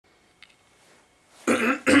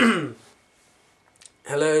Hello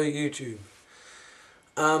YouTube.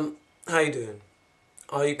 How you doing?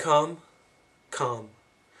 Are you calm? Calm.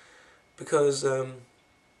 Because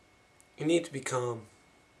you need to be calm,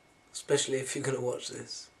 especially if you're going to watch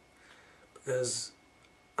this. Because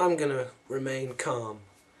I'm going to remain calm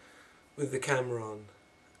with the camera on,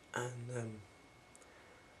 and I'm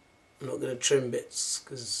not going to trim bits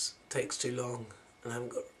because it takes too long and I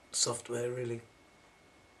haven't got software really.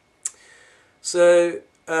 So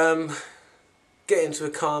get into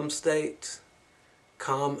a calm state,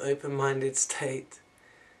 calm, open-minded state.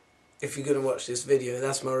 If you're going to watch this video,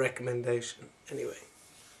 that's my recommendation. Anyway,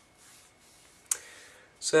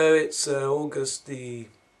 so it's August the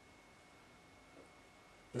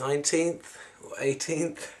 19th or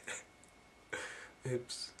 18th.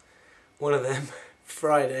 Oops, one of them.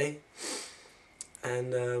 Friday,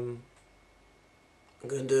 and I'm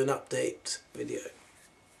going to do an update video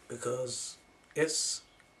because yes,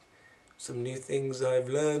 some new things I've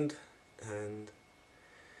learned, and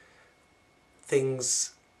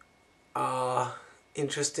things are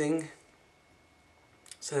interesting,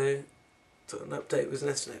 so thought an update was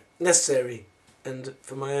necessary and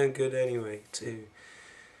for my own good anyway, to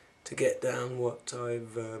get down what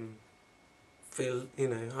I've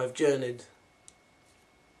I've journeyed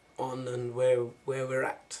on and where we're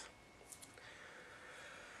at.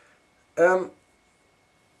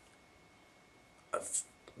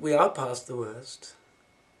 We are past the worst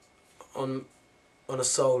on a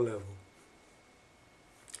soul level,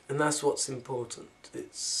 and that's what's important.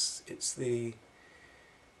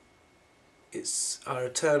 It's our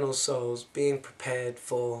eternal souls being prepared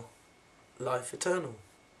for life eternal,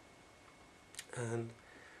 and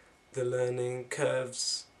the learning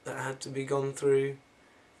curves that had to be gone through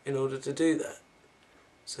in order to do that.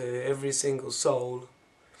 So every single soul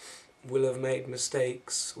will have made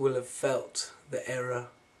mistakes, will have felt the error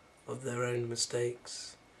of their own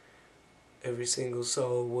mistakes. Every single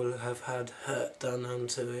soul will have had hurt done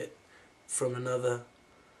unto it from another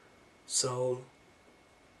soul,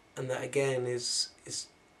 and that again is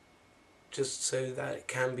just so that it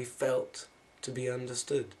can be felt to be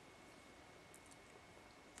understood.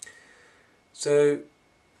 So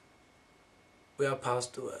we are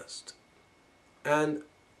past the worst, and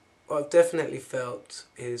what I've definitely felt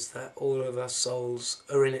is that all of our souls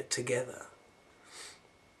are in it together.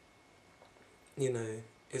 You know,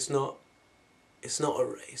 it's not a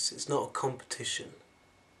race, it's not a competition,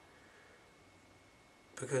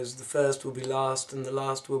 because the first will be last and the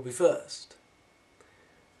last will be first.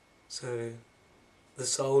 So the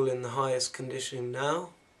soul in the highest condition now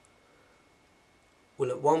will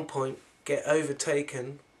at one point get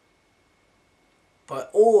overtaken by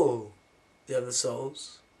all the other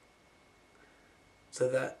souls, so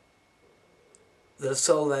that the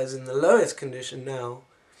soul that is in the lowest condition now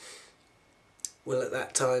will at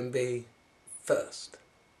that time be first.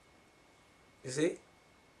 You see?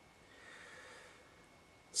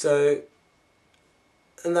 So,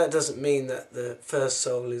 and that doesn't mean that the first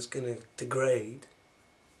soul is going to degrade.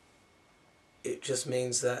 It just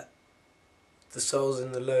means that the souls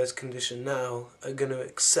in the lowest condition now are going to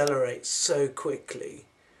accelerate so quickly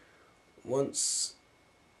once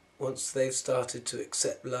they've started to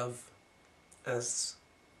accept love as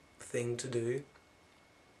a thing to do,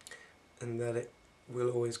 and that it will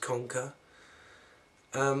always conquer.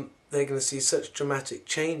 They're going to see such dramatic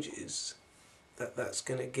changes that that's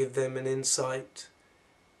going to give them an insight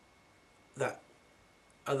that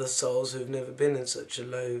other souls who've never been in such a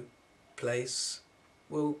low place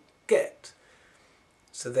will get.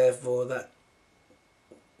 So therefore, that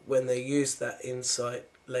when they use that insight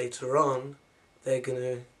later on, they're going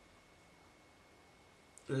to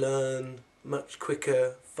learn much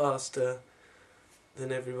quicker, faster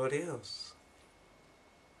than everybody else.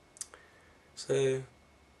 So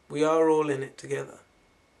we are all in it together,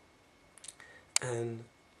 and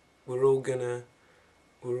we're all gonna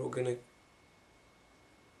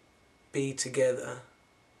be together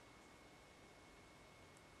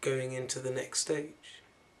going into the next stage.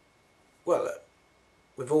 Well,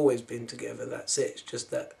 we've always been together, that's it. It's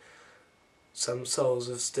just that some souls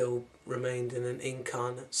have still remained in an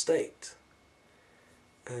incarnate state,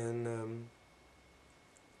 and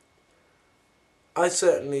I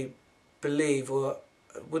certainly believe, or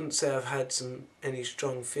I wouldn't say I've had any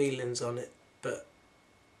strong feelings on it, but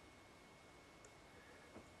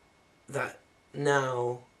that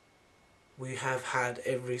now we have had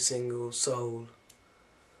every single soul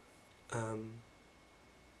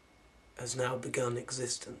has now begun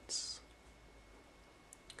existence.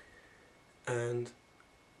 And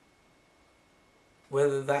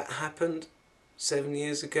whether that happened 7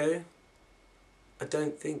 years ago, I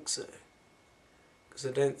don't think so. Because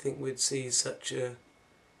I don't think we'd see such a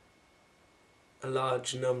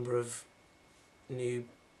large number of new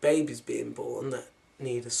babies being born that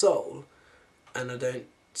need a soul, and I don't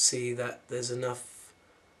see that there's enough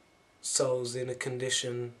souls in a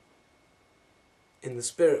condition in the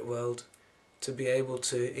spirit world to be able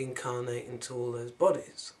to incarnate into all those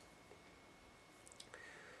bodies.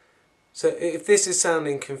 So if this is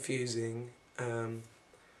sounding confusing,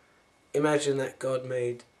 imagine that God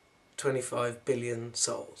made 25 billion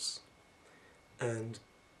souls, and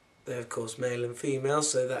they're of course male and female,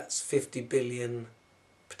 so that's 50 billion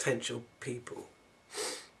potential people.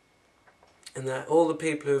 And that all the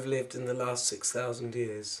people who have lived in the last 6,000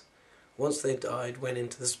 years, once they died, went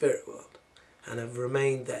into the spirit world and have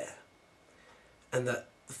remained there. And that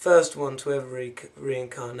the first one to ever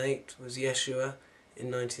reincarnate was Yeshua in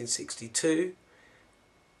 1962,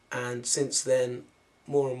 and since then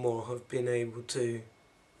more and more have been able to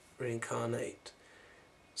reincarnate.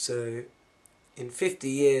 So in 50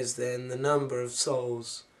 years then, the number of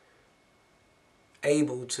souls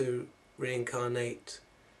able to reincarnate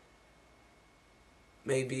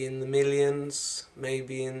maybe in the millions,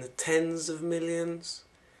 maybe in the tens of millions,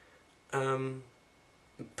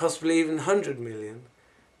 possibly even 100 million,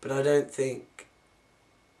 but I don't think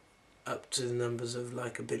up to the numbers of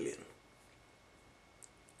like a billion.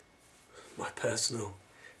 My personal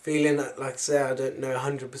feeling, like I say, I don't know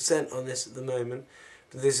 100% on this at the moment,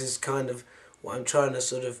 but this is kind of what I'm trying to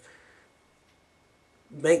sort of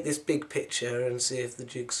make this big picture and see if the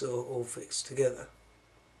jigsaw all fits together.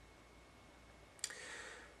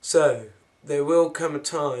 So there will come a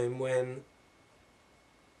time when,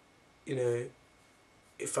 you know,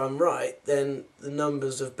 if I'm right, then the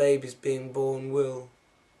numbers of babies being born will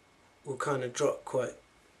kind of drop quite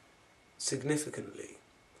significantly.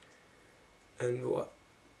 And what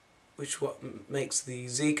makes the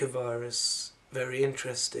Zika virus very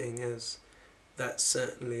interesting is that's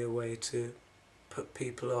certainly a way to put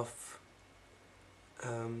people off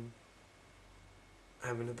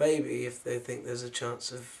having a baby if they think there's a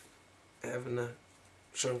chance of having a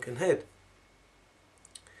shrunken head.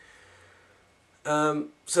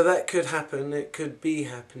 So that could happen, it could be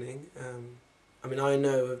happening. I mean, I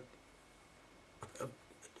know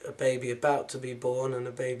a baby about to be born and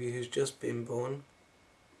a baby who's just been born.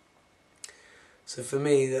 So for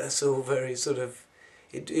me, that's all very sort of,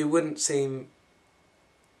 it wouldn't seem,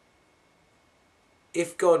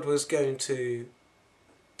 if God was going to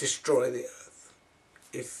destroy the earth,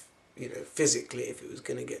 if, you know, physically, if it was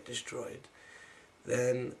going to get destroyed,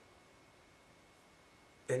 then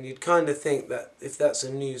you'd kind of think that if that's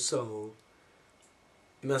a new soul,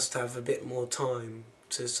 it must have a bit more time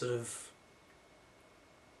to sort of,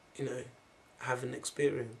 you know, have an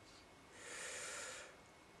experience.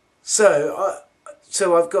 So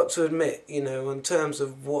I've got to admit, you know, in terms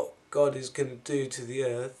of what God is going to do to the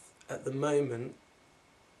earth at the moment,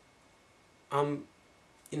 I'm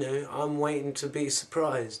waiting to be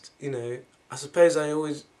surprised. You know, I suppose I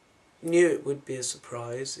always knew it would be a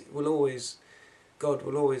surprise. God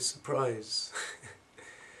will always surprise.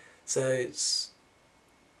 So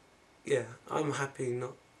I'm happy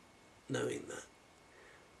not knowing that,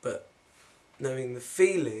 but knowing the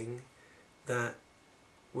feeling that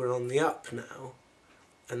we're on the up now,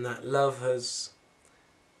 and that love has,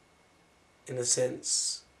 in a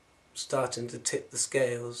sense, starting to tip the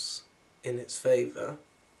scales in its favour,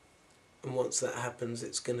 and once that happens,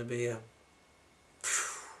 it's going to be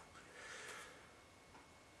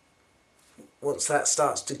once that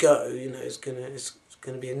starts to go, you know, it's going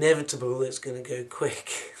to be inevitable. It's going to go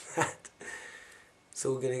quick. That it's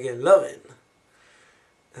all going to get loving,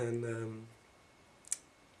 and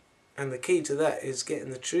the key to that is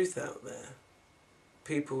getting the truth out there.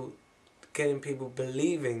 Getting people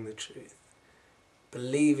believing the truth,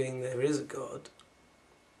 believing there is a God.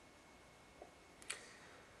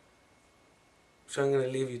 Which I'm going to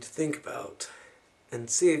leave you to think about, and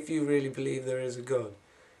see if you really believe there is a God,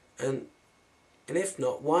 and if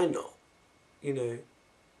not, why not? You know,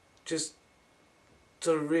 just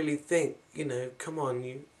sort of really think. You know, come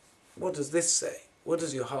on, what does this say? What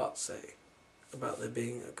does your heart say about there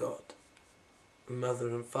being a God, a mother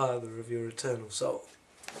and father of your eternal soul?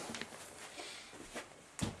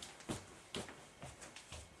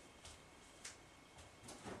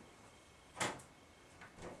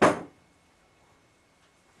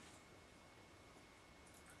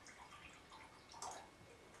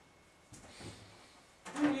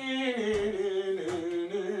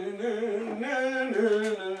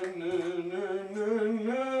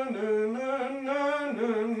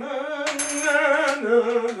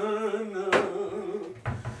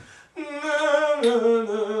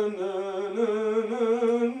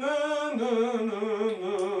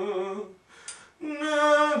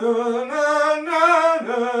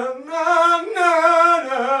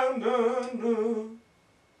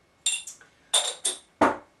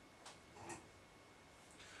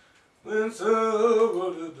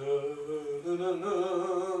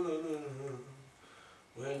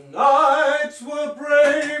 When knights were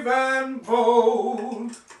brave and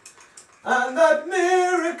bold, and that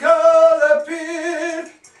miracle appeared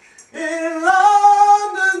in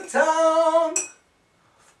London town,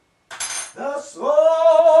 the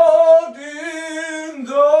sword in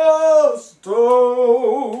the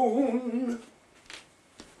stone.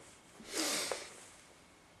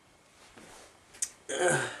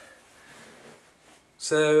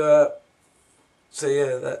 So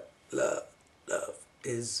yeah, that love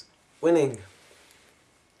is winning.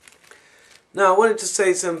 Now I wanted to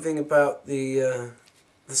say something about the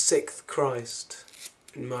sixth Christ,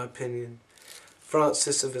 in my opinion,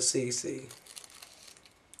 Francis of Assisi.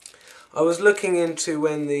 I was looking into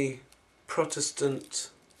when the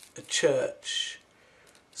Protestant church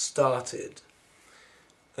started,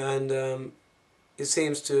 and it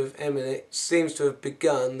seems to have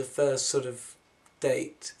begun. The first sort of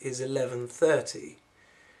date is 1130,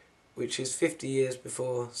 which is 50 years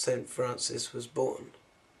before St. Francis was born.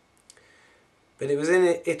 But it was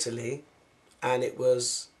in Italy, and it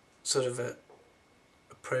was sort of a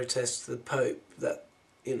protest to the Pope that,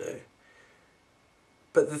 you know.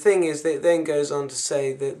 But the thing is, that it then goes on to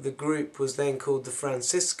say that the group was then called the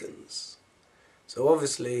Franciscans. So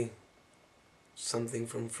obviously, something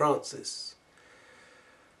from Francis.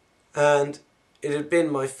 And it had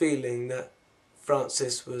been my feeling that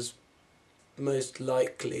Francis was most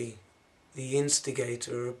likely the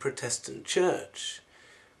instigator of a Protestant church,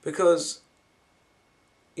 because,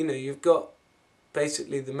 you know, you've got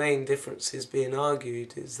basically the main differences being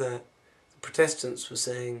argued is that the Protestants were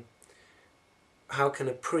saying, how can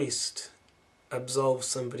a priest absolve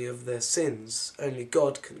somebody of their sins? Only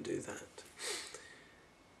God can do that.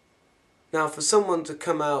 Now, for someone to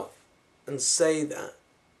come out and say that,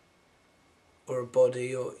 or a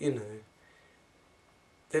body, or, you know,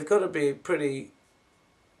 they've got to be pretty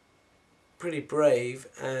brave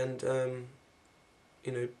and,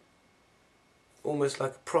 you know, almost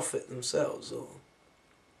like a prophet themselves, or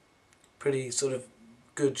pretty sort of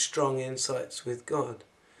good, strong insights with God.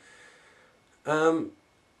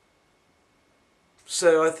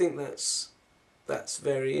 So I think that's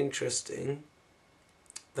very interesting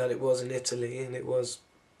that it was in Italy, and it was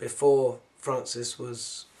before Francis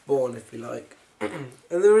was born, if you like. And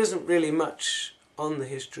there isn't really much on the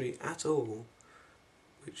history at all,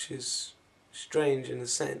 which is strange in a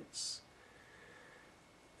sense.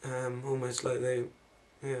 Almost like they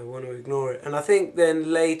want to ignore it. And I think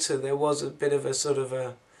then later there was a bit of a sort of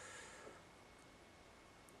a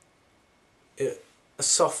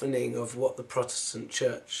softening of what the Protestant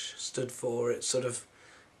church stood for. It sort of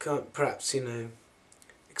perhaps, you know,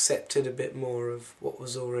 accepted a bit more of what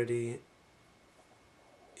was already,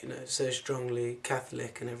 you know, so strongly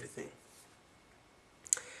Catholic and everything.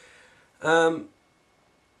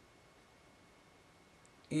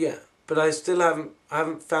 Yeah, but I still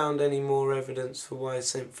haven't found any more evidence for why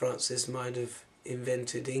St. Francis might have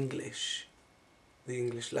invented English, the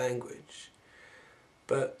English language.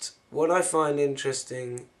 But what I find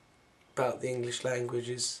interesting about the English language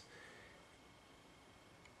is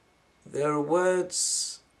there are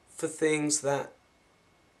words for things that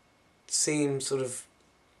seem sort of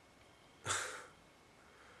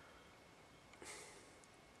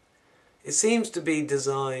it seems to be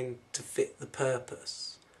designed to fit the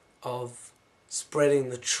purpose of spreading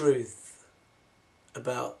the truth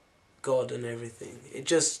about God and everything. It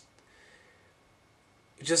just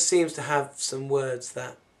seems to have some words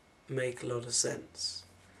that make a lot of sense.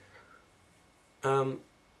 I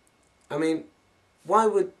mean, why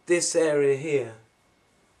would this area here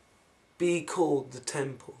be called the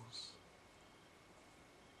temples?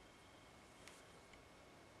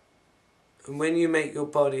 And when you make your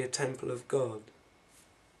body a temple of God,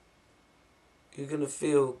 you're going to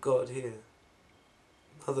feel God here.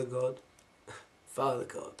 Mother God, Father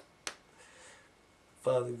God.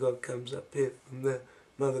 Father God comes up here from there.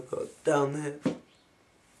 Mother God down there,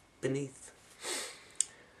 beneath.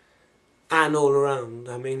 And all around.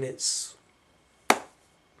 I mean, it's...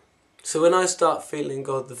 So when I start feeling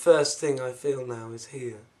God, the first thing I feel now is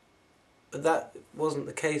here. But that wasn't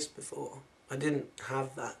the case before. I didn't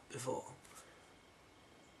have that before.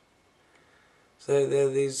 So there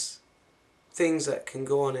are these things that can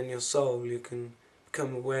go on in your soul. You can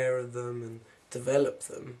become aware of them and develop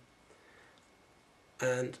them.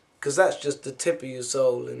 And because that's just the tip of your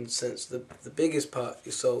soul, in the sense the biggest part of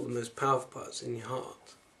your soul, the most powerful part's in your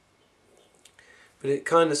heart. But it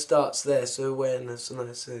kind of starts there, so awareness, and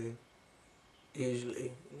I say,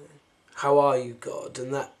 usually, how are you, God?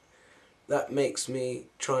 And that makes me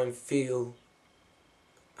try and feel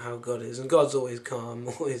how God is. And God's always calm,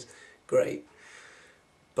 always great.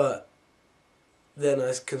 But then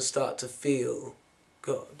I can start to feel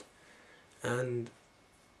God. And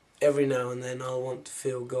every now and then I'll want to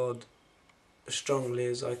feel God as strongly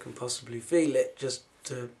as I can possibly feel it, just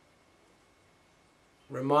to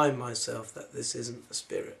remind myself that this isn't a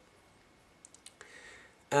spirit.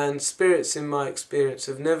 And spirits, in my experience,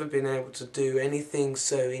 have never been able to do anything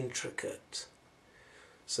so intricate.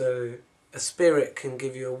 So a spirit can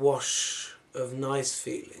give you a wash of nice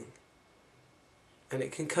feeling, and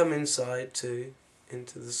it can come inside too,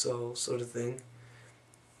 into the soul sort of thing.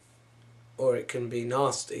 Or it can be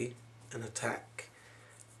nasty, an attack,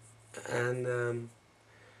 and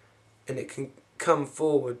it can come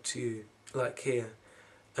forward to you, like here.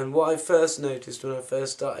 And what I first noticed when I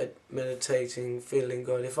first started meditating, feeling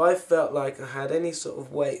God, if I felt like I had any sort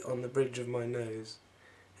of weight on the bridge of my nose,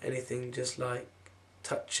 anything just like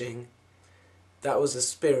touching, that was a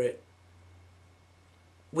spirit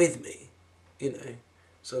with me,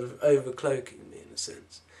 sort of overcloaking me in a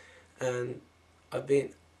sense. And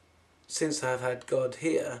since I've had God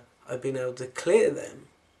here, I've been able to clear them.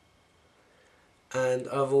 And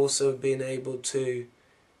I've also been able to,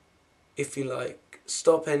 if you like,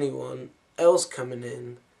 stop anyone else coming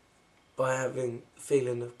in by having the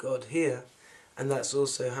feeling of God here. And that's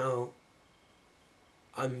also how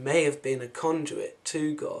I may have been a conduit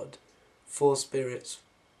to God for spirits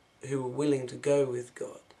who were willing to go with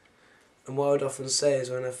God. And what I would often say is,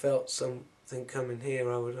 when I felt something coming here,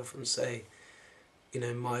 I would often say,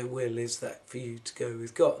 my will is that for you to go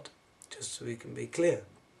with God, just so we can be clear.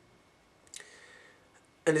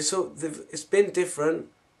 And it's been different,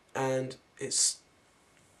 and it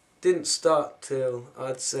didn't start till,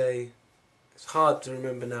 I'd say, it's hard to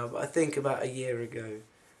remember now, but I think about a year ago,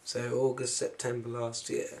 so August, September last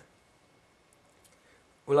year.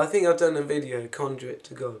 Well, I think I've done a video, Conduit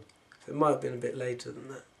to God, so it might have been a bit later than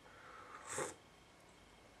that.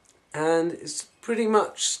 And it's pretty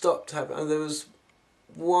much stopped happening. There was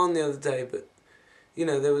one the other day, but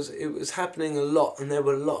it was happening a lot, and there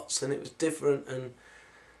were lots, and it was different. And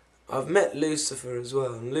I've met Lucifer as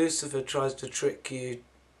well, and Lucifer tries to trick you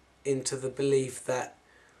into the belief that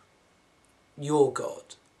you're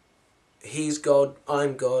God. He's God,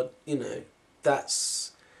 I'm God,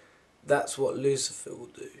 that's what Lucifer will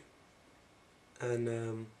do.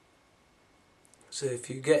 And so if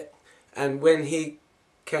you get, and when he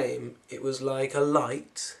came, it was like a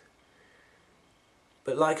light,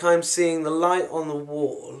 but like I'm seeing the light on the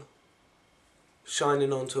wall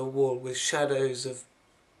shining onto a wall with shadows of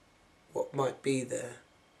what might be there,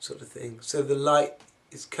 sort of thing. So the light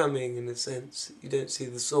is coming, in a sense, you don't see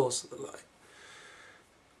the source of the light.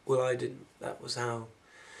 Well, I didn't, that was how.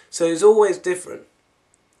 So it's always different,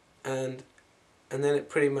 and then it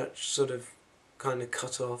pretty much sort of kind of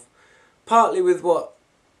cut off, partly with what,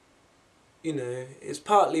 it's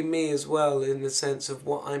partly me as well, in the sense of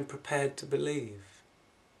what I'm prepared to believe.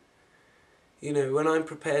 When I'm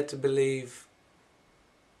prepared to believe,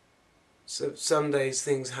 so some days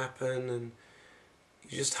things happen and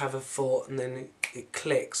you just have a thought, and then it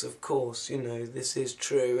clicks, of course, this is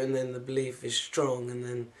true, and then the belief is strong, and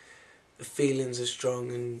then the feelings are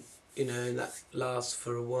strong, and and that lasts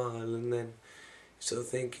for a while, and then you sort of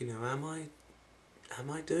think, am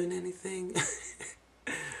I doing anything?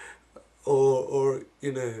 or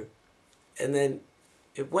and then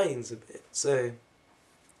it wanes a bit. So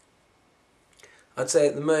I'd say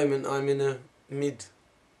at the moment I'm in a mid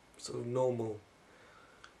sort of normal.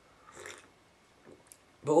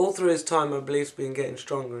 But all through his time, my belief's been getting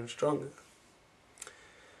stronger and stronger.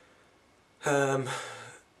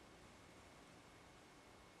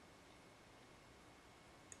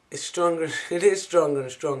 It's stronger. It is stronger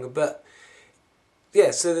and stronger. But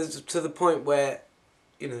yeah, so there's to the point where,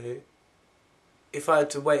 if I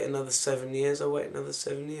had to wait another 7 years, I'll wait another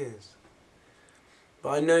 7 years. But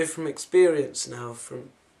I know from experience now,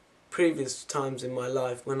 from previous times in my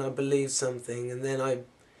life, when I believed something and then I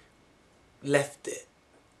left it,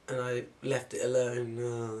 and I left it alone.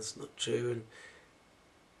 No, that's not true.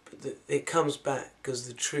 But it comes back, because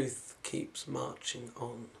the truth keeps marching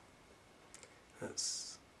on.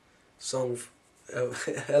 That's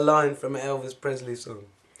a line from an Elvis Presley song.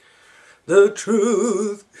 The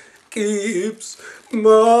truth keeps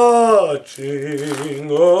marching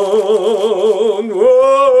on.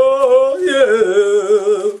 Oh,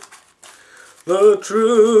 yeah. The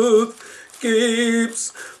truth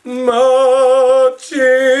keeps marching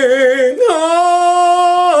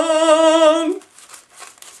on.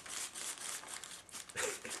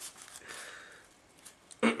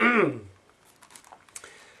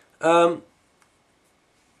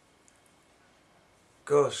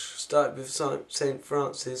 Gosh, started with St.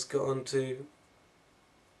 Francis, got on to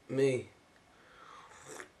me.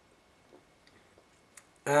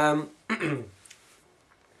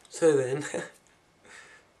 So then,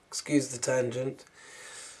 excuse the tangent.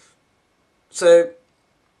 So,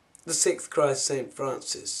 the sixth Christ, St.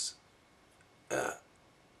 Francis,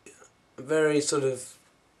 very sort of,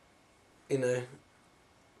 did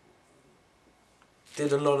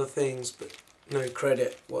a lot of things, but no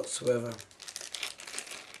credit whatsoever.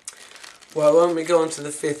 Well, why don't we go on to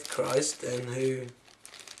the fifth Christ then, who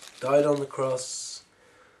died on the cross,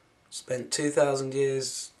 spent 2,000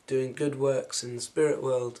 years doing good works in the spirit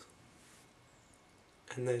world,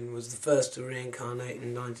 and then was the first to reincarnate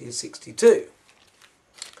in 1962.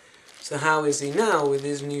 So how is he now with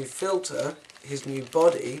his new filter, his new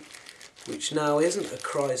body, which now isn't a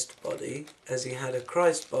Christ body, as he had a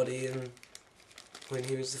Christ body when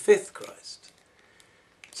he was the fifth Christ.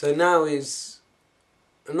 So now he's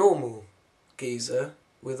a normal geezer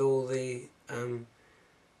with all the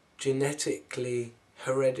genetically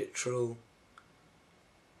hereditary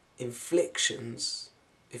inflictions,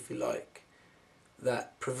 if you like,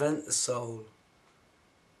 that prevent the soul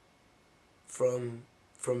from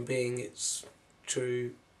being its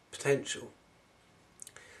true potential.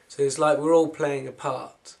 So it's like we're all playing a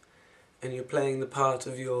part, and you're playing the part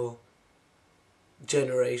of your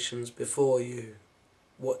generations before you,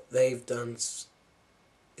 what they've done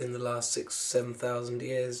in the last 6,000-7,000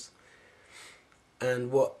 years,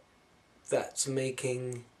 and what that's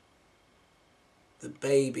making the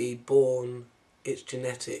baby born, its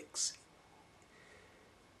genetics,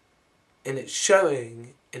 and it's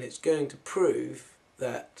showing, and it's going to prove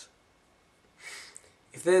that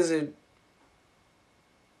if there's a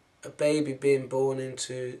baby being born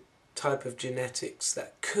into type of genetics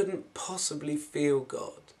that couldn't possibly feel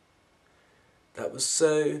God, that was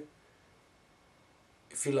so,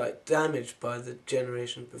 if you like, damaged by the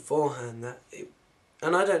generation beforehand,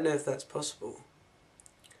 and I don't know if that's possible,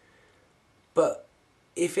 but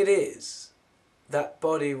if it is, that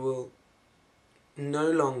body will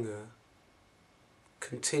no longer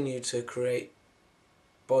continue to create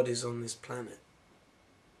bodies on this planet.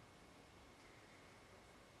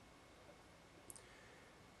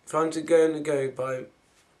 If I'm to go by,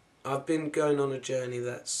 I've been going on a journey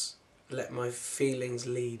that's let my feelings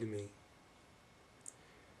lead me.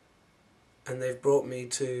 And they've brought me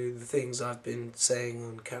to the things I've been saying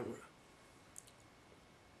on camera.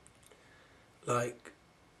 Like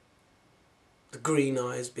the green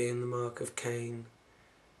eyes being the mark of Cain.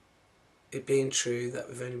 It being true that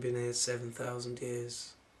we've only been here 7,000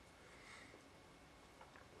 years.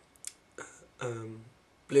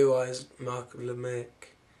 Blue eyes, mark of Lamech.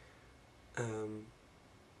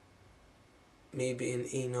 Me being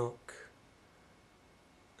Enoch.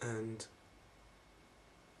 And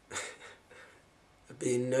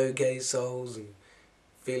being no gay souls, and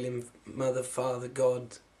feeling Mother, Father,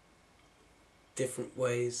 God different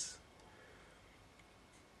ways.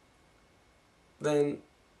 Then,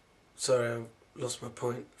 sorry, I lost my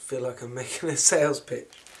point. I feel like I'm making a sales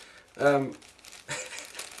pitch. The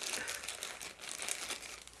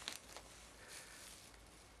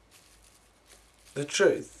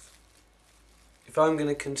truth, if I'm going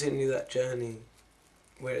to continue that journey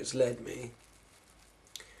where it's led me,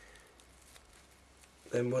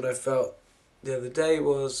 then what I felt the other day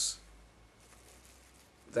was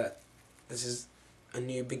that this is a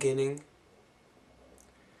new beginning.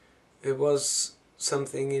 It was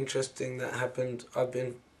something interesting that happened. I've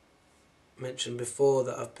been mentioned before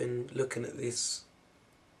that I've been looking at these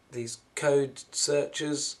code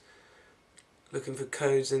searches, looking for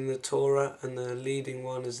codes in the Torah, and the leading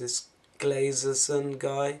one is this Glazerson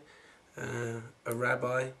guy, a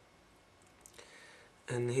rabbi,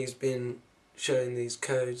 and he's been showing these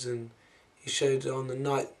codes, and he showed on the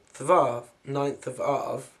 9th of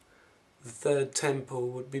Av, the third temple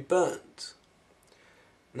would be burnt.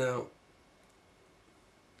 Now,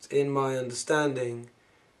 in my understanding,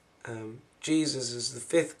 Jesus as the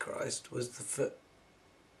fifth Christ was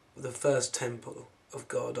the first temple of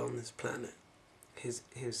God on this planet, his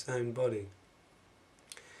own body.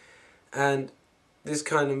 And this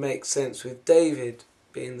kind of makes sense with David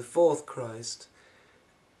being the fourth Christ,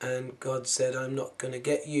 and God said, I'm not going to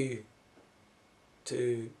get you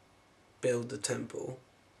to build the temple,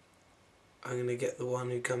 I'm going to get the one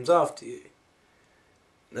who comes after you.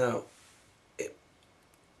 Now,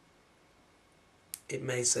 it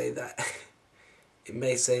may say that, it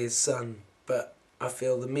may say his son, but I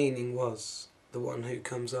feel the meaning was the one who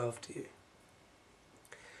comes after you.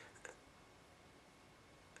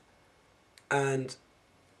 And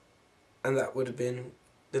that would have been,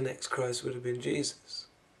 the next Christ would have been Jesus.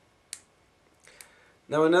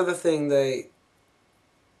 Now another thing I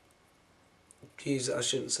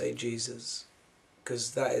shouldn't say Jesus,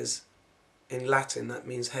 because that is, in Latin that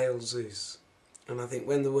means Hail Zeus. And I think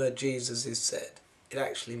when the word Jesus is said, it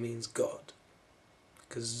actually means God.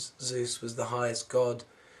 Because Zeus was the highest god,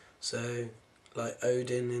 so like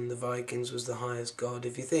Odin in the Vikings was the highest god.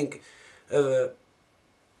 If you think of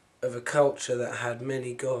a culture that had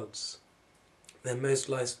many gods, they're most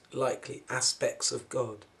likely aspects of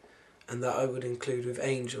God. And that I would include with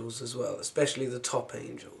angels as well, especially the top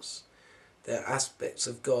angels. They're aspects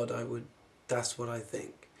of God, that's what I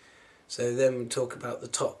think. So then we talk about the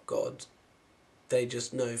top God, they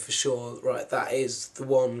just know for sure, right, that is the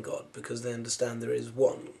one God, because they understand there is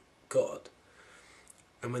one God.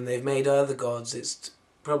 And when they've made other gods, it's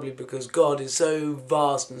probably because God is so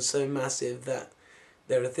vast and so massive that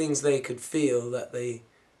there are things they could feel that they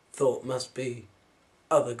thought must be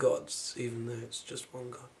other gods, even though it's just one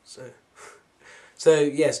God. So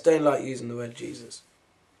yes, don't like using the word Jesus.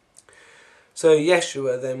 So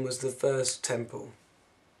Yeshua then was the first temple,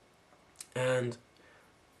 and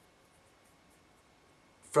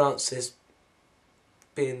Francis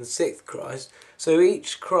being the sixth Christ. So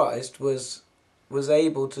each Christ was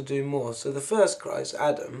able to do more. So the first Christ,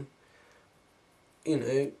 Adam,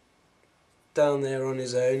 down there on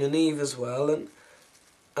his own, and Eve as well, and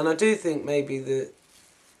I do think maybe the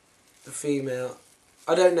female,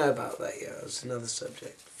 I don't know about that yet, it's another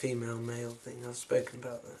subject, female male thing, I've spoken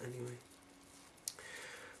about that anyway.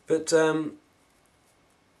 But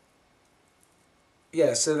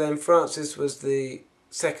yeah, so then Francis was the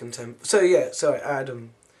second temple. So yeah, sorry,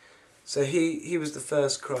 Adam. So he was the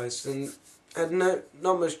first Christ and had not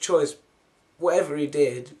much choice. Whatever he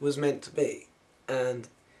did was meant to be, and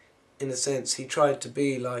in a sense he tried to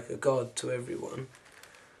be like a god to everyone,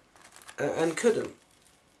 and couldn't,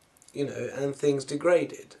 and things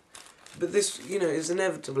degraded. But this, is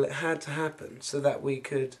inevitable. It had to happen so that we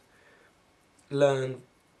could learn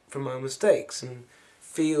from our mistakes and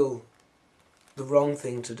feel the wrong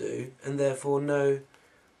thing to do, and therefore know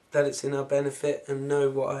that it's in our benefit and know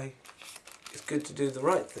why it's good to do the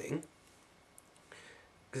right thing,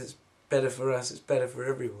 because it's better for us, it's better for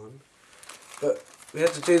everyone. But we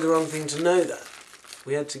had to do the wrong thing to know that.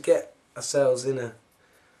 We had to get ourselves in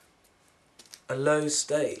a low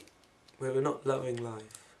state where we're not loving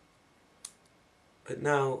life. But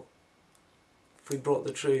now, if we brought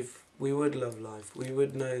the truth, we would love life. We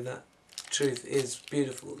would know that truth is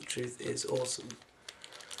beautiful, the truth is awesome.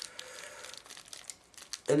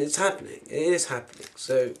 And it's happening, it is happening.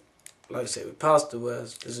 So, like I say, we passed the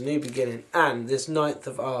worst, there's a new beginning, and this 9th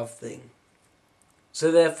of Av thing. So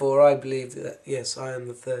therefore I believe that, yes, I am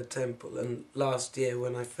the third temple, and last year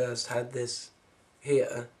when I first had this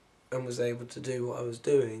here, and was able to do what I was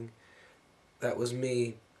doing, that was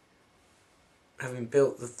me having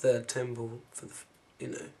built the third temple for the,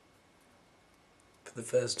 for the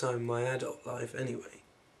first time in my adult life anyway.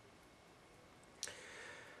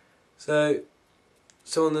 So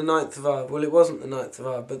on the 9th of Av, well, it wasn't the 9th of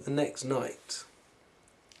Av, but the next night,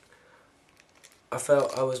 I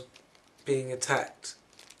felt I was being attacked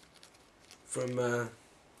from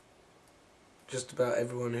just about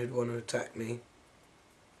everyone who'd want to attack me.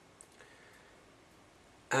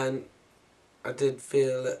 And I did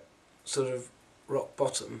feel at sort of rock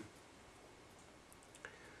bottom.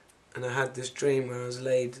 And I had this dream where I was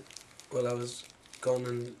I was gone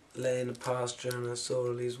and lay in a pasture, and I saw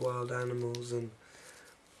all these wild animals, and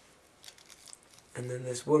then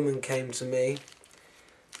this woman came to me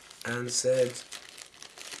and said,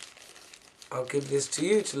 "I'll give this to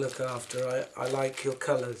you to look after, I like your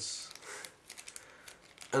colours."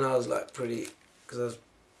 And I was like because I was,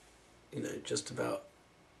 just about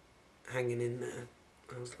hanging in there.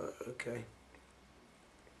 I was like, okay.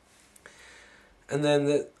 And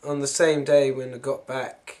then on the same day when I got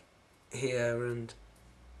back here and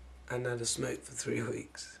had a smoke for 3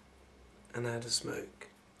 weeks, and I had a smoke,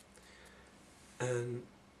 and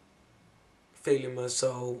feeling my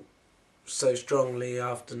soul so strongly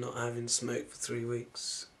after not having smoked for 3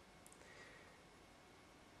 weeks,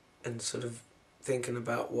 and sort of thinking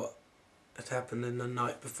about what had happened in the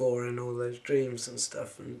night before and all those dreams and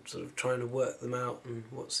stuff, and sort of trying to work them out and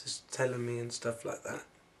what's this telling me and stuff like that.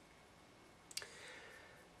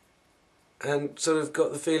 And sort of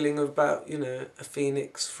got the feeling about, a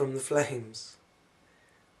phoenix from the flames.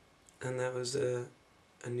 And that was a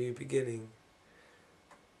new beginning.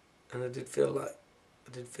 And I did feel like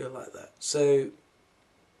that. So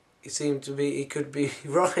he could be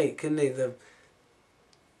right, couldn't he? The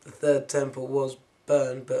third temple was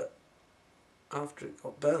burned, but after it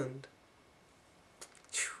got burned,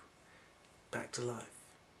 back to life.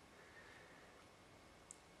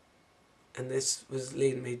 And this was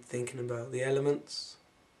leading me thinking about the elements,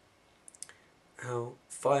 how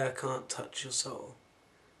fire can't touch your soul.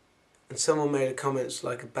 And someone made a comment, it's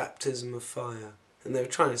like a baptism of fire, and they were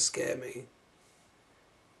trying to scare me.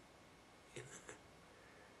 You know,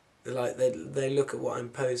 they're like, they look at what I'm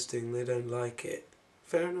posting, they don't like it.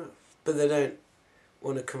 Fair enough, but they don't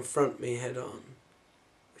want to confront me head on,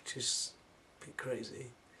 which is a bit crazy.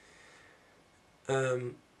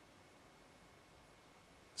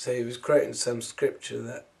 So he was quoting some scripture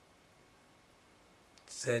that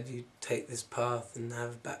said you take this path and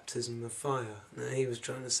have a baptism of fire. Now he was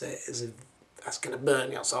trying to say it as if that's going to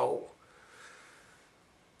burn your soul.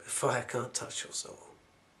 But fire can't touch your soul.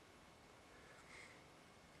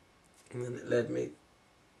 And then it led me,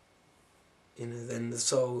 then the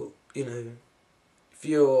soul, if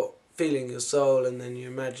you're feeling your soul and then you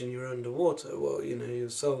imagine you're underwater, well, your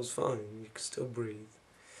soul's fine, you can still breathe.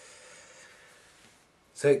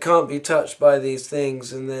 So it can't be touched by these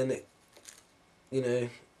things, and then it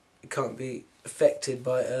can't be affected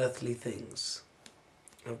by earthly things.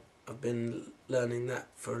 I've been learning that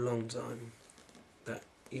for a long time, that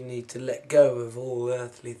you need to let go of all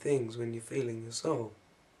earthly things when you're feeling your soul.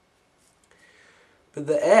 But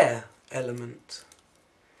the air element,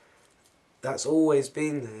 that's always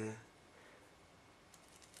been there.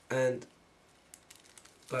 And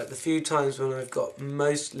like the few times when I've got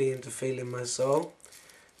mostly into feeling my soul,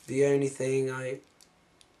 the only thing I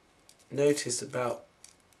notice about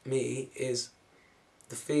me is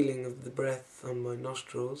the feeling of the breath on my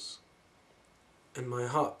nostrils and my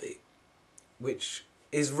heartbeat, which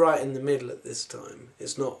is right in the middle at this time.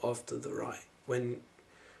 It's not off to the right. When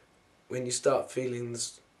you start feeling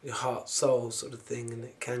this, your heart soul sort of thing, and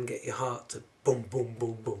it can get your heart to boom boom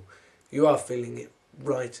boom boom, you are feeling it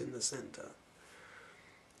right in the centre.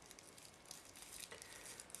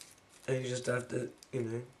 And you just have to,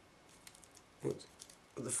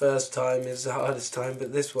 the first time is the hardest time,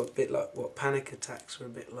 but this was a bit like what panic attacks are a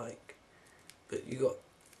bit like. But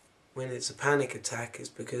when it's a panic attack, it's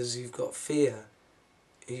because you've got fear.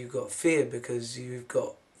 You've got fear because you've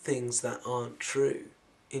got things that aren't true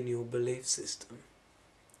in your belief system.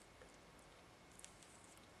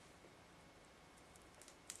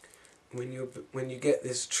 When you get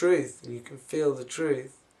this truth and you can feel the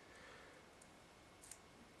truth,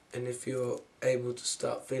 and if you're able to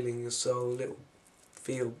start feeling your soul, it will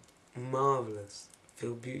feel marvellous,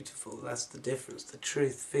 feel beautiful. That's the difference. The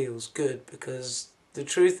truth feels good because the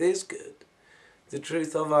truth is good. The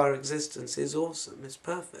truth of our existence is awesome, it's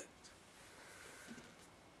perfect.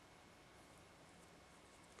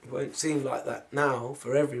 It won't seem like that now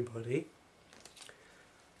for everybody,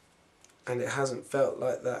 and it hasn't felt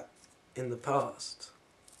like that in the past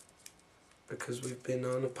because we've been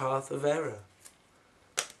on a path of error.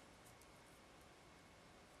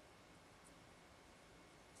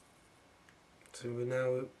 So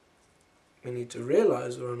we need to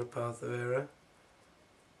realise we're on a path of error,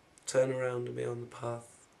 turn around and be on the path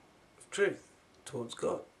of truth towards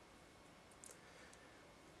God.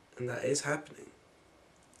 And that is happening.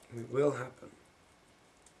 And it will happen.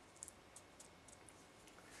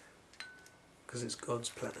 Because it's God's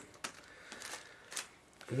plan.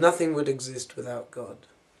 Nothing would exist without God.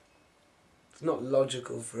 It's not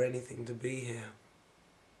logical for anything to be here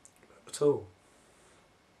at all.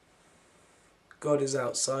 God is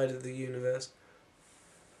outside of the universe.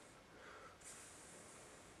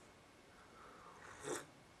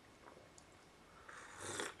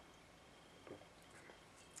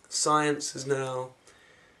 Science has now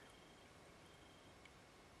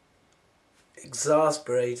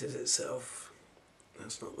exasperated itself.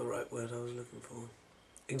 That's not the right word I was looking for.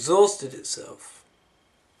 Exhausted itself,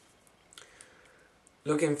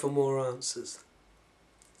 looking for more answers.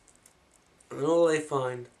 And all they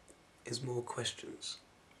find is more questions.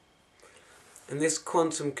 And this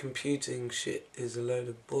quantum computing shit is a load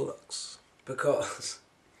of bollocks, because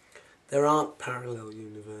there aren't parallel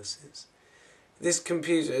universes. This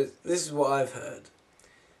computer, this is what I've heard,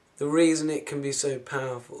 the reason it can be so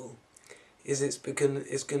powerful is it's going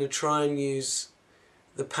to try and use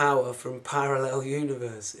the power from parallel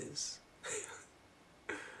universes.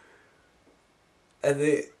 And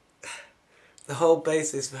the whole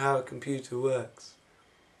basis for how a computer works,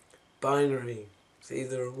 binary, it's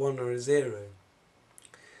either a 1 or a 0.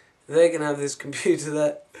 They can have this computer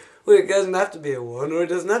that, well, it doesn't have to be a 1 or it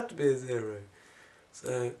doesn't have to be a 0.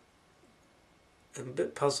 So I'm a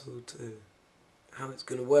bit puzzled to how it's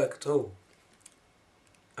going to work at all.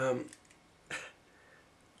 I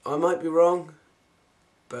might be wrong,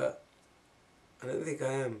 but I don't think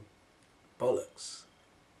I am. Bollocks.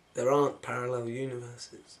 There aren't parallel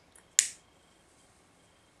universes.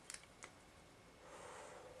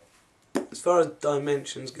 As far as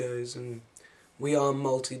dimensions goes, and we are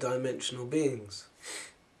multi-dimensional beings.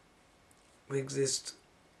 We exist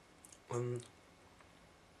on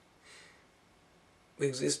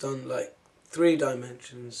like 3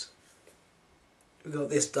 dimensions. We've got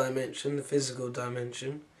this dimension, the physical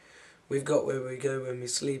dimension. We've got where we go when we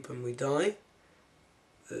sleep and we die.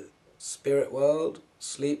 The spirit world,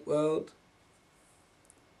 sleep world.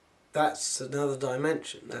 That's another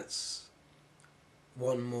dimension. That's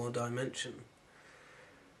one more dimension.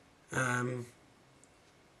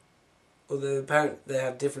 Although apparently they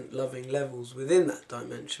have different loving levels within that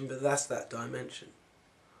dimension, but that's that dimension.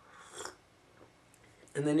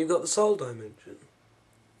 And then you've got the soul dimension,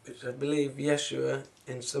 which I believe Yeshua,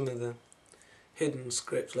 in some of the hidden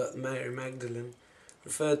scripts like the Mary Magdalene,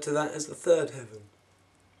 referred to that as the 3rd heaven,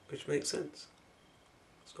 which makes sense.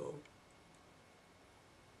 So,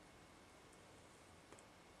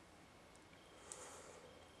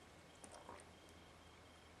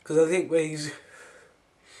 because I think where you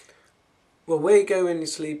go when you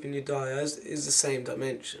sleep and you die is the same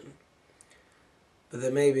dimension, but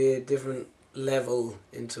there may be a different level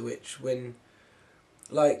into which, when,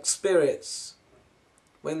 like spirits,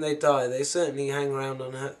 when they die, they certainly hang around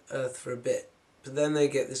on Earth for a bit, but then they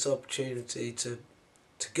get this opportunity to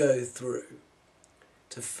go through,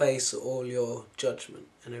 to face all your judgment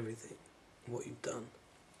and everything, what you've done.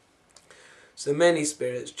 So many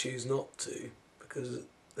spirits choose not to, because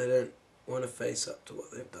they don't want to face up to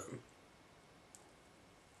what they've done.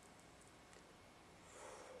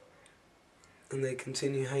 And they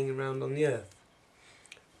continue hanging around on the Earth,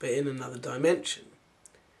 but in another dimension.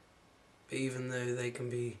 But even though they can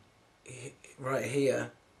be right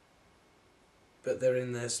here, but they're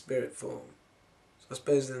in their spirit form. So I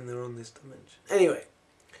suppose then they're on this dimension. Anyway,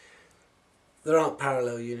 there aren't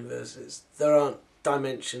parallel universes. There aren't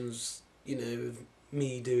dimensions, of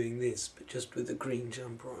me doing this, but just with a green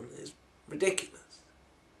jumper on. It's ridiculous.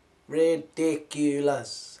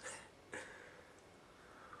 Ridiculous.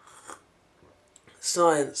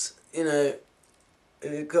 Science, it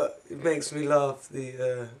makes me laugh.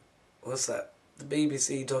 The what's that? The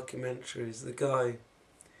BBC documentaries. The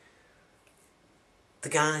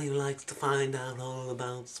guy who likes to find out all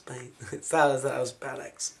about space. that was a bad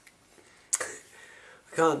accent.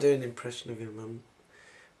 I can't do an impression of him,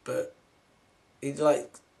 but he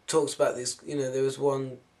talks about this. There was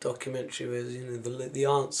one documentary where the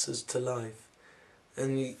answers to life.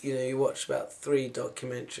 And you watch about 3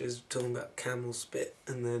 documentaries talking about camel spit,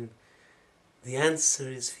 and then the answer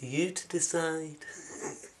is for you to decide.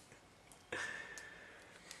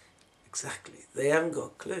 Exactly. They haven't got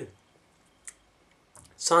a clue.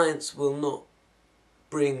 Science will not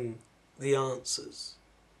bring the answers.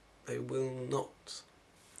 They will not.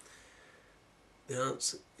 The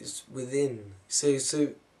answer is within.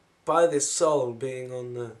 So by this soul being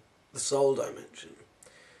on the soul dimension,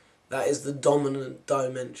 that is the dominant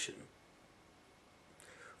dimension.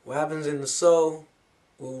 What happens in the soul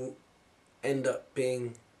will end up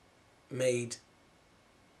being made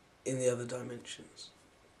in the other dimensions.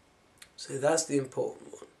 So that's the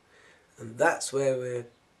important one. And that's where we're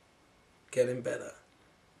getting better.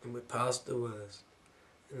 And we're past the worst.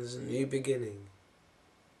 And there's a new beginning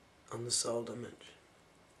on the soul dimension.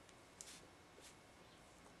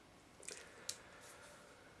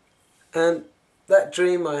 And that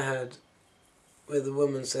dream I had, where the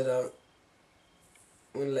woman said, I'm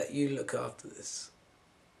going to let you look after this.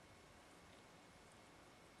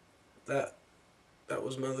 That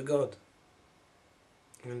was Mother God.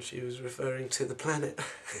 And she was referring to the planet.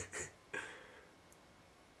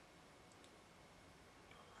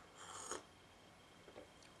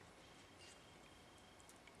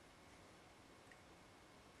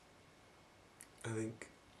 I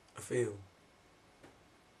feel.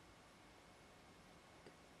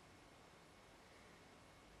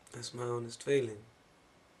 That's my honest feeling.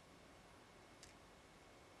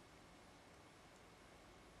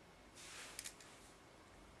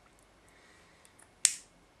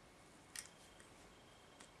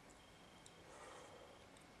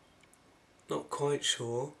 Not quite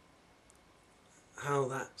sure how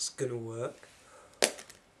that's going to work.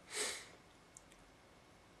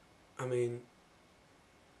 I mean,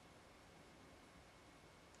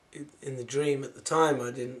 in the dream at the time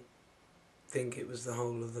I didn't think it was the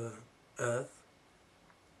whole of the earth.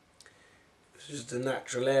 It was just a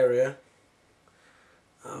natural area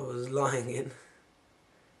I was lying in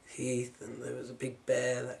heath, and there was a big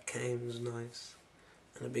bear that came, it was nice,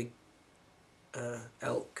 and a big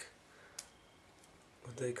elk,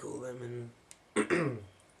 what do they call them, and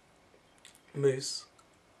moose.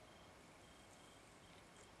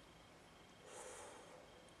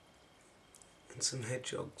 And some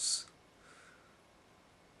hedgehogs.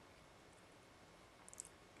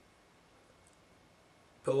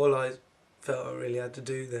 But all I felt I really had to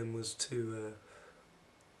do then was to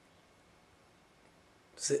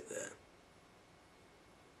sit there.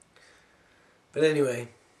 But anyway,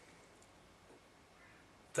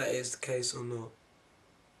 that is the case or not.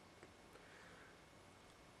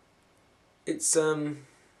 It's I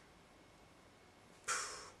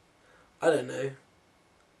don't know.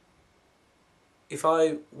 If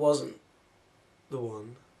I wasn't the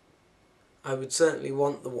one, I would certainly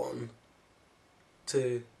want the one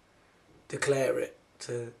to declare it,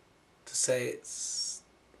 to say it's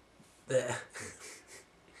there.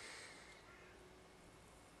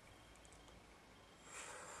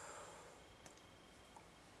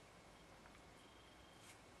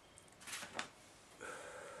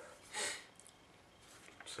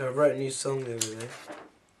 So I wrote a new song the other day.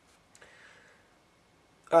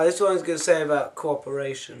 This is what I was going to say about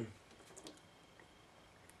cooperation.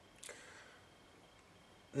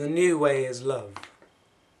 The new way is love.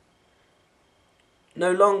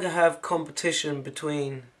 No longer have competition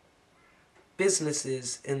between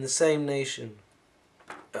businesses in the same nation.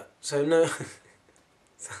 So no...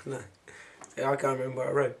 no, I can't remember what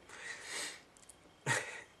I wrote.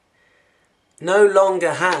 No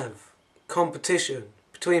longer have competition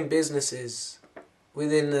between businesses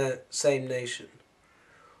within the same nation.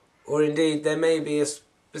 Or indeed, there may be a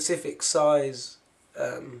specific size,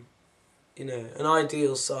 an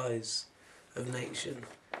ideal size of nation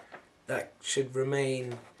that should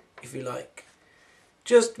remain, if you like,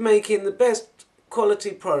 just making the best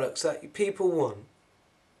quality products that people want,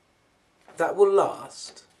 that will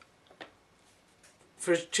last,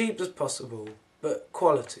 for as cheap as possible, but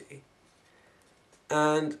quality,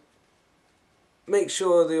 and make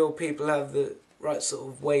sure that your people have the right sort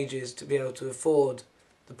of wages to be able to afford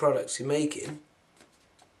the products you're making,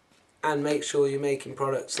 and make sure you're making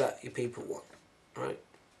products that your people want, right?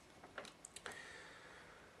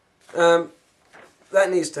 That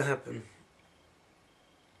needs to happen.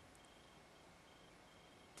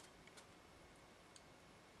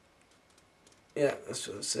 Yeah, that's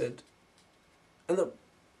what I said. And the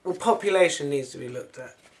population needs to be looked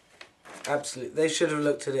at. Absolutely. They should have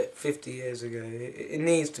looked at it 50 years ago. It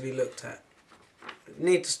needs to be looked at. You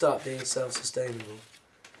need to start being self-sustainable.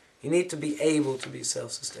 You need to be able to be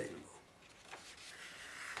self-sustainable.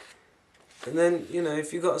 And then,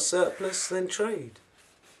 if you've got a surplus, then trade.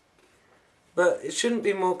 But it shouldn't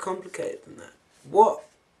be more complicated than that.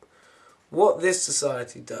 What this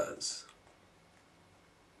society does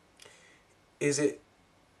is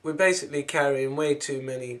we're basically carrying way too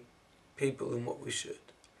many people than what we should.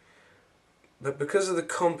 But because of the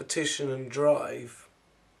competition and drive,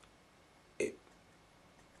 it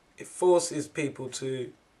forces people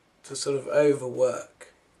to sort of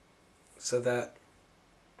overwork so that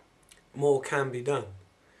more can be done.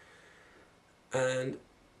 And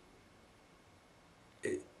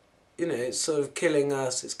it's sort of killing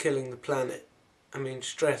us, it's killing the planet. I mean,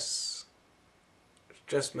 stress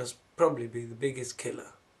must probably be the biggest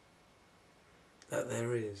killer that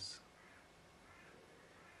there is.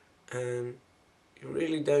 And you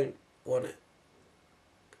really don't want it.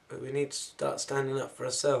 But we need to start standing up for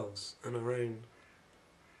ourselves and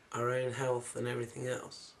our own health and everything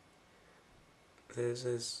else.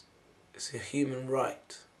 It's a human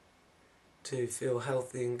right to feel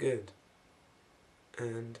healthy and good.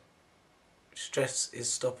 And stress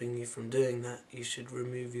is stopping you from doing that. You should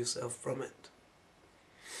remove yourself from it.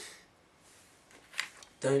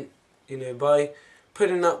 Don't, by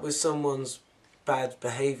putting up with someone's bad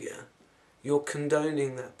behaviour, you're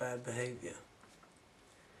condoning that bad behaviour.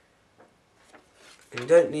 And you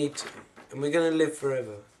don't need to. And we're going to live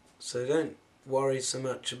forever. So don't worry so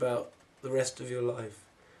much about the rest of your life.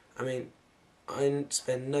 I mean, I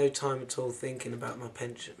spend no time at all thinking about my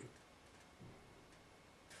pension.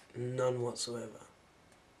 None whatsoever.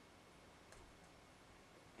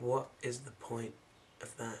 What is the point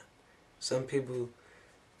of that? Some people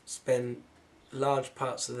spend large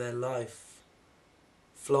parts of their life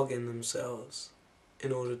flogging themselves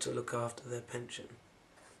in order to look after their pension.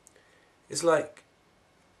 It's like,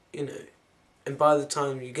 and by the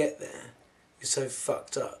time you get there, you're so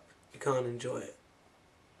fucked up, you can't enjoy it.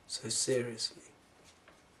 So seriously.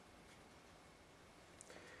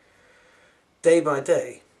 Day by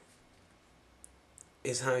day,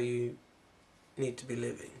 is how you need to be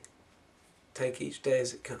living. Take each day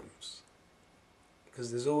as it comes,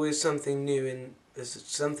 because there's always something new there's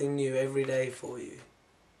something new every day for you,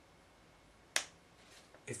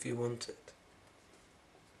 if you want it.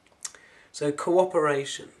 So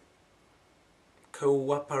cooperation.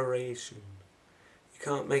 Cooperation. You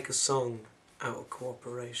can't make a song out of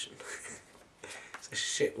cooperation. It's a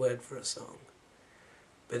shit word for a song.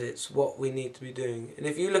 But it's what we need to be doing. And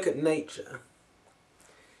if you look at nature,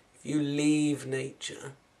 if you leave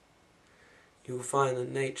nature, you will find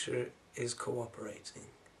that nature is cooperating.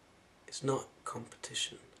 It's not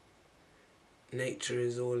competition. Nature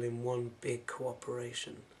is all in one big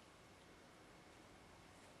cooperation.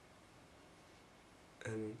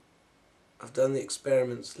 And I've done the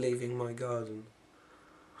experiments leaving my garden.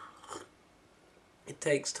 It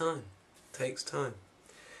takes time. It takes time.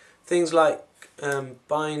 Things like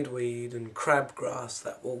bindweed and crabgrass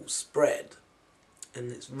that will spread,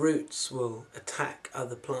 and its roots will attack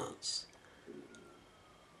other plants.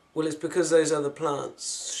 Well, it's because those other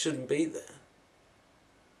plants shouldn't be there.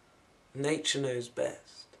 Nature knows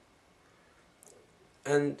best.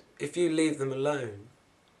 And if you leave them alone,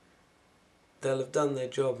 they'll have done their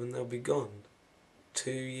job and they'll be gone.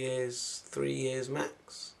 2 years, 3 years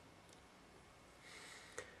max.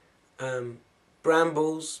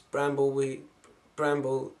 Brambles, bramble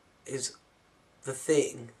is the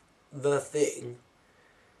thing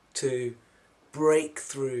to break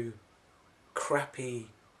through crappy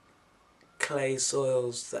clay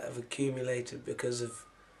soils that have accumulated because of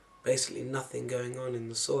basically nothing going on in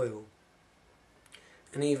the soil.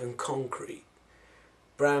 And even concrete.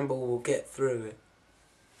 Bramble will get through it,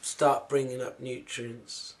 start bringing up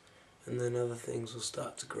nutrients, and then other things will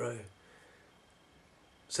start to grow.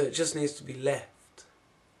 So it just needs to be left.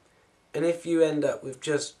 And if you end up with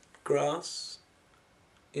just grass,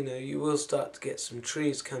 you will start to get some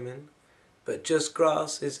trees coming, but just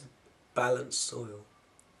grass is balanced soil.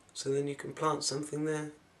 So then you can plant something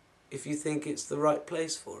there if you think it's the right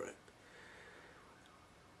place for it.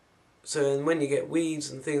 So and when you get weeds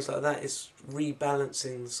and things like that, it's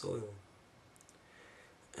rebalancing the soil.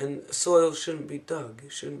 And soil shouldn't be dug,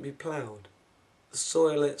 it shouldn't be ploughed. The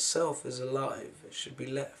soil itself is alive, it should be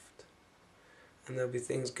left. And there'll be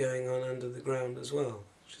things going on under the ground as well.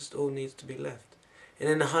 It just all needs to be left. And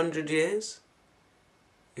in 100 years,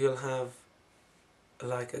 you'll have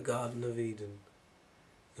like a Garden of Eden.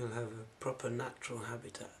 You'll have a proper natural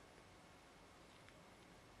habitat.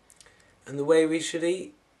 And the way we should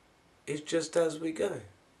eat is just as we go.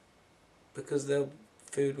 Because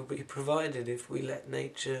food will be provided if we let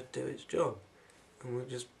nature do its job. And we'll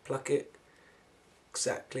just pluck it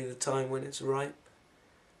exactly the time when it's ripe.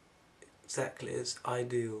 Exactly as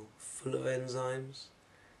ideal. Full of enzymes,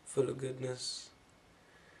 full of goodness.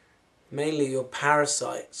 Mainly your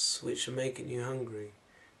parasites which are making you hungry.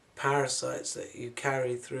 Parasites that you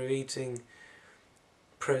carry through eating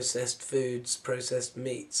processed foods, processed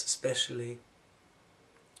meats especially.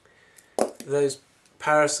 Those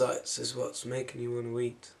parasites is what's making you want to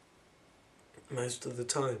eat most of the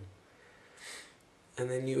time. And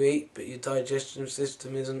then you eat, but your digestion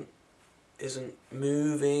system isn't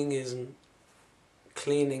moving, isn't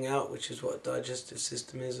cleaning out, which is what a digestive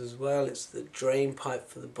system is as well. It's the drain pipe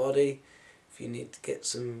for the body. If you need to get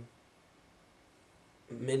some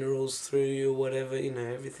minerals through you or whatever,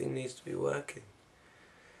 everything needs to be working.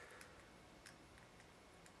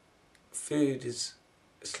 Food it's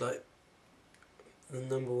like the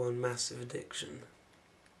 #1 massive addiction.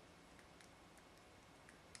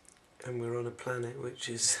 And we're on a planet which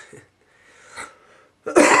is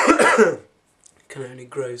can only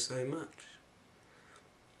grow so much.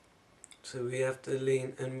 So we have to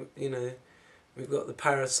lean, and we've got the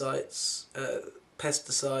parasites,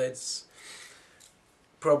 pesticides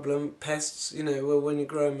problem. Pests, well, when you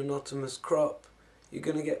grow a monotonous crop, you're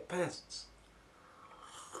going to get pests.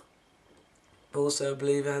 But also I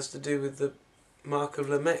believe it has to do with the mark of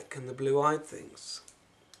Lamech and the blue-eyed things,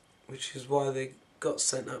 which is why they got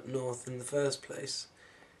sent up north in the first place,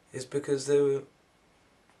 is because they were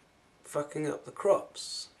fucking up the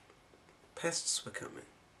crops. Pests were coming.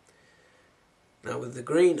 Now with the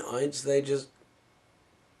green-eyeds,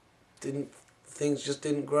 things just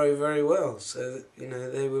didn't grow very well, so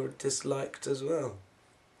they were disliked as well.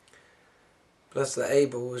 Plus that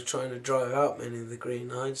Abel was trying to drive out many of the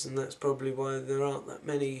green-eyeds, and that's probably why there aren't that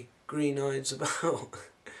many green-eyeds about.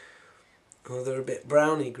 Or they're a bit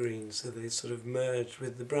browny green, so they sort of merged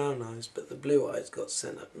with the brown eyes, but the blue eyes got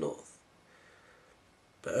sent up north.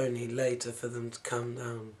 But only later for them to come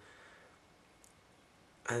down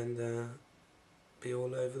and be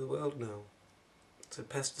all over the world now. So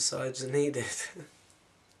pesticides are needed.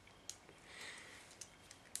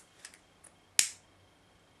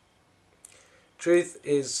 Truth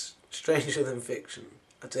is stranger than fiction.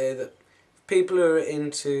 I tell you that people who are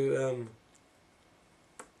into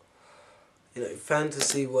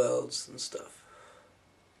fantasy worlds and stuff,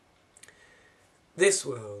 this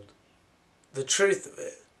world, the truth of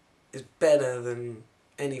it, is better than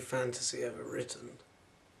any fantasy ever written.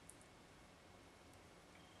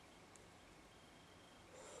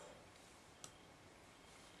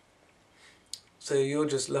 So you're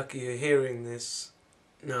just lucky you're hearing this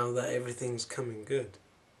now that everything's coming good.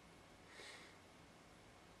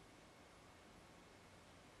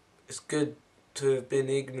 It's good to have been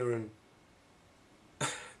ignorant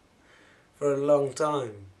for a long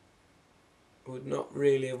time. Would not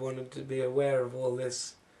really have wanted to be aware of all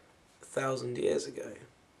this 1,000 years ago.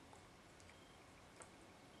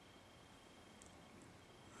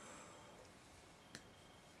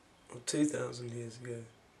 Or 2,000 years ago.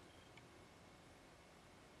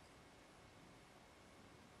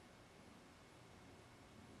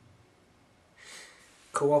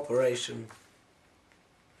 Cooperation.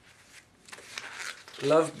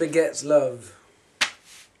 Love begets love.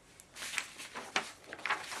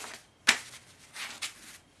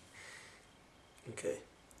 Okay.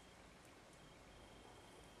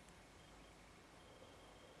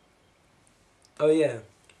 Oh yeah.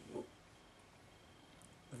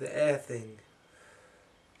 The air thing.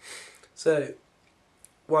 So,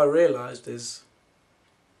 what I realised is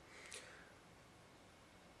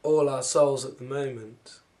all our souls at the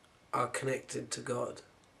moment are connected to God.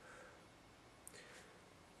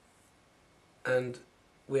 And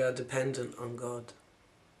we are dependent on God.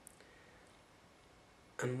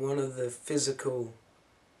 And one of the physical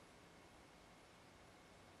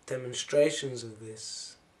demonstrations of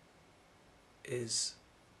this is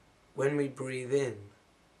when we breathe in,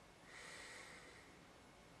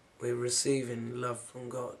 we're receiving love from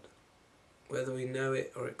God, whether we know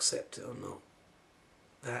it or accept it or not.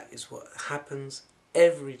 That is what happens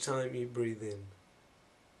every time you breathe in.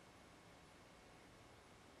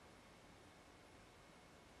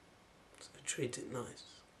 So treat it nice.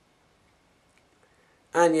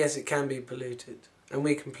 And yes, it can be polluted, and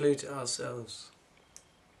we can pollute it ourselves,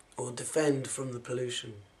 or defend from the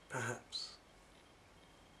pollution, perhaps.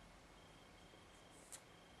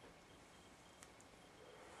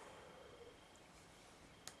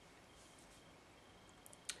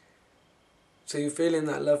 So you're feeling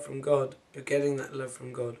that love from God, you're getting that love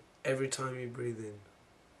from God every time you breathe in.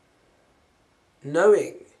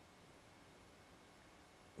 Knowing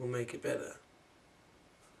will make it better.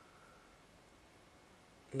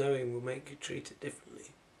 Knowing will make you treat it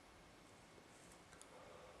differently.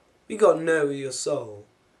 You got to know with your soul.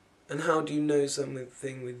 And how do you know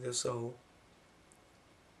something with your soul?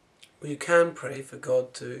 Well, you can pray for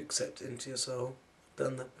God to accept it into your soul. I've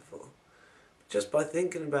done that before. But just by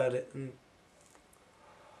thinking about it and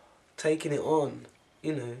taking it on,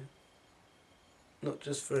 not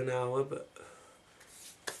just for an hour, but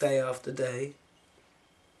day after day.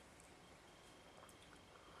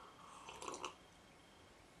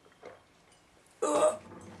 Oh,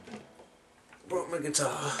 brought my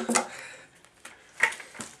guitar.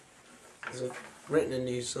 I've written a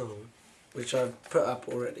new song, which I've put up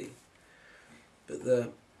already.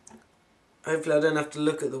 But hopefully I don't have to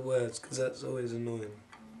look at the words, because that's always annoying.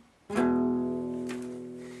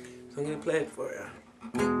 So I'm going to play it for you.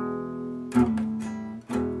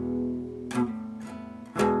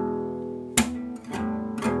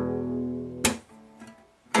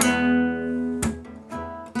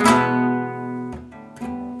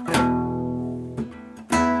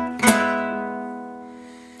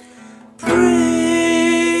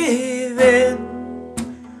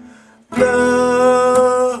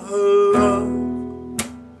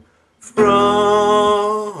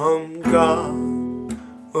 From God,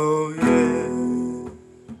 oh yeah.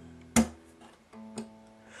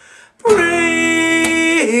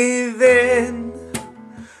 Breathe in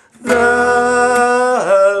the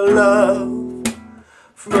love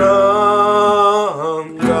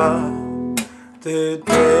from God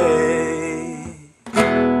today.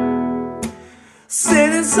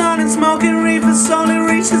 Sitting sun and smoking reefers only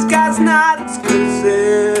reaches God's not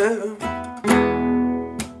exclusive.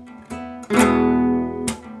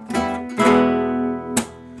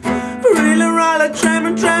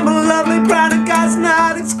 Tremble, lovely, proud of God's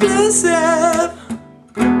not exclusive.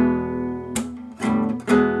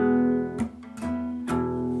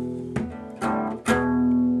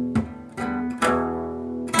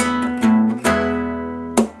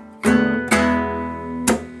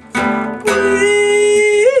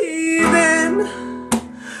 Breathe in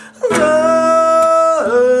the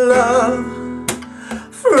love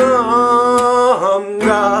from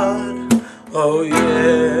God, oh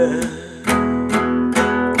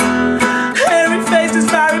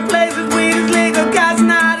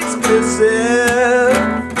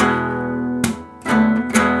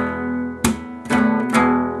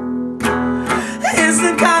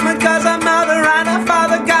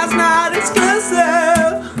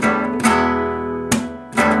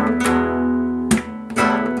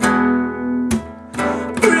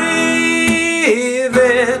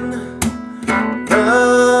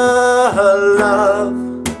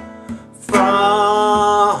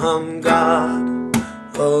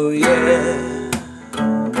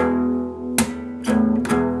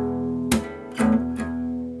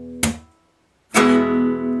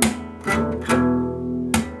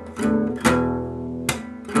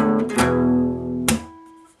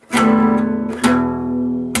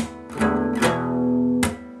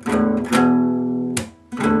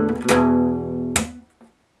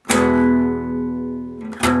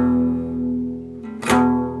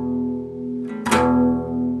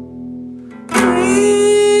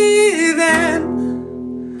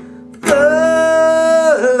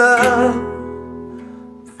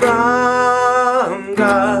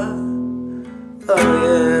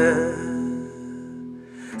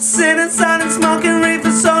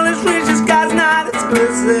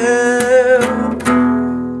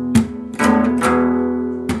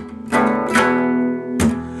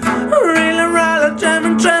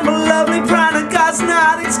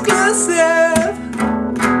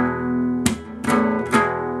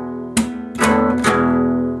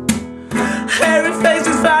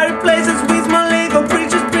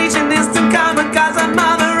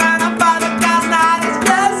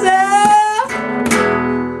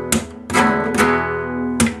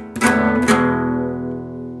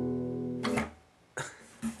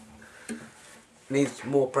needs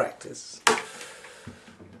more practice.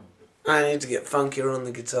 I need to get funkier on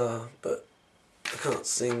the guitar, but I can't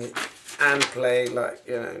sing it and play, like,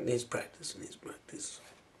 you know, it needs practice,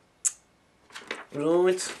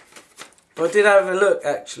 Right. But I did have a look,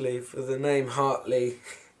 actually, for the name Hartley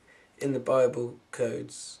in the Bible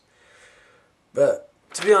codes. But,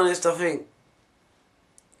 to be honest, I think,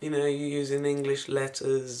 you know, you're using English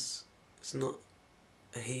letters. It's not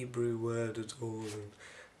a Hebrew word at all.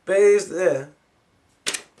 But it is there.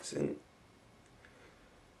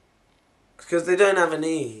 Because they don't have an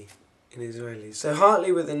E in Israeli. So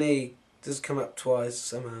Hartley with an E does come up twice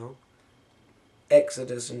somehow.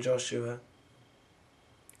 Exodus and Joshua.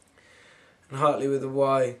 And Hartley with a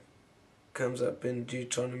Y comes up in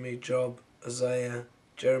Deuteronomy, Job, Isaiah,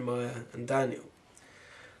 Jeremiah and Daniel.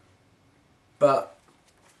 But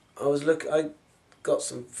I got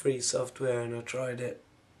some free software and I tried it,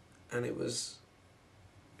 and it was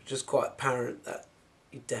just quite apparent that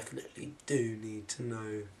you definitely do need to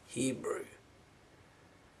know Hebrew.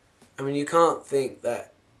 I mean, you can't think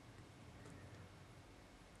that,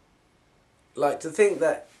 like, to think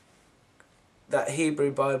that that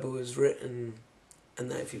Hebrew Bible was written and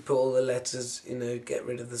that if you put all the letters, you know, get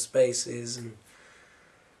rid of the spaces and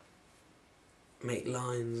make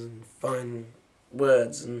lines and find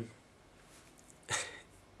words and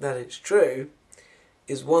that it's true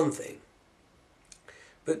is one thing.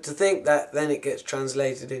 But to think that then it gets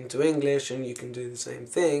translated into English and you can do the same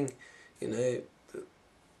thing, you know,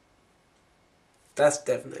 that's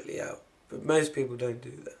definitely out. But most people don't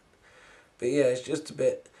do that. But yeah, it's just a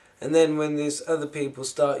bit. And then when these other people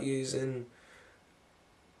start using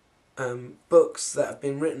books that have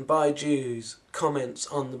been written by Jews, comments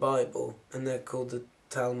on the Bible, and they're called the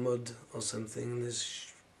Talmud or something, and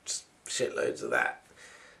there's shitloads of that.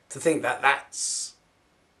 To think that that's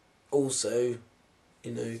also,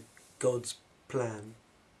 you know, God's plan.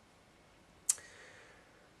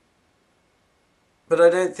 But I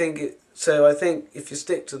don't think it. So I think if you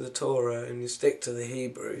stick to the Torah and you stick to the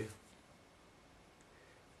Hebrew,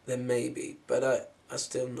 then maybe. But I'm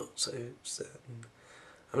still not so certain.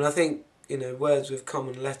 I mean, I think, you know, words with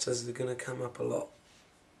common letters are going to come up a lot.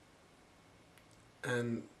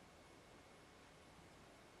 And,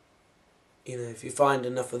 you know, if you find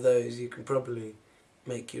enough of those, you can probably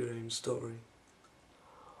make your own story.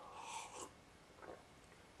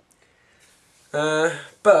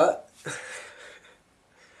 But,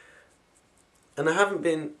 and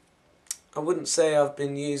I wouldn't say I've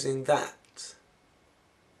been using that.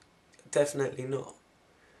 Definitely not.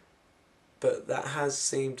 But that has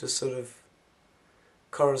seemed to sort of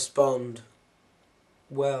correspond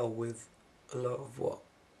well with a lot of what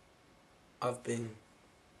I've been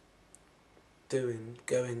doing,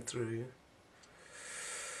 going through.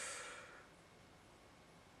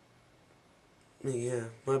 Yeah,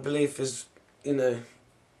 my belief is, you know,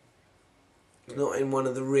 not in one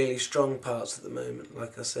of the really strong parts at the moment,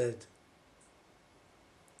 like I said.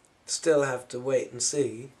 Still have to wait and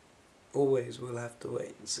see. Always will have to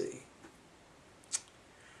wait and see.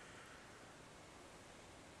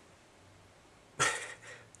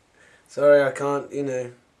 Sorry, I can't, you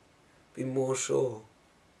know, be more sure.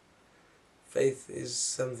 Faith is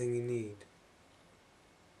something you need.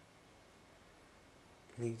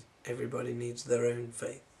 Everybody needs their own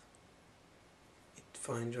faith. You need to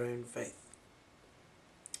find your own faith.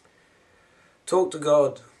 Talk to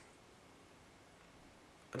God.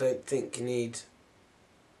 I don't think you need.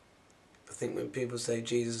 I think when people say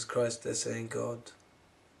Jesus Christ, they're saying God.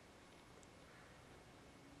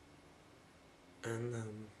 And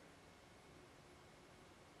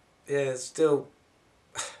yeah, it's still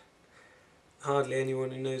hardly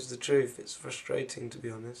anyone who knows the truth. It's frustrating, to be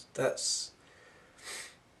honest.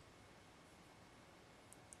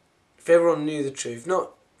 If everyone knew the truth,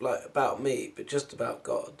 not like about me, but just about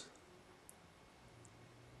God,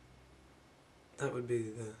 that would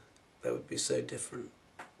be so different.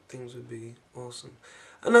 Things would be awesome.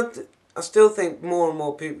 And I still think more and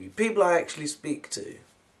more people I actually speak to,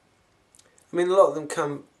 I mean, a lot of them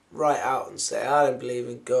come right out and say, I don't believe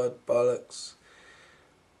in God, bollocks.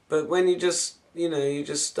 But when you just, you know, you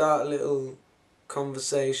just start a little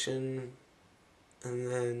conversation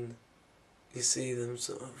and then you see them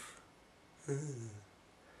sort of, you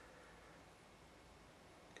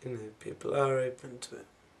know, people are open to it.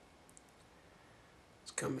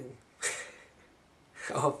 It's coming.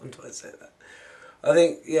 How often do I say that? I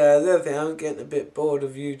think, yeah, the other thing, I'm getting a bit bored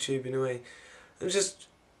of YouTube in a way. I'm just,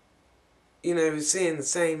 you know, we're seeing the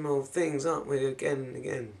same old things, aren't we, again and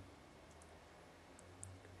again.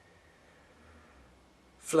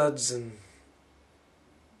 Floods and...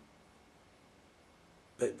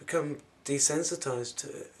 But become desensitized to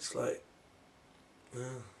it. It's like,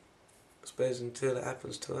 well, I suppose until it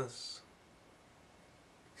happens to us.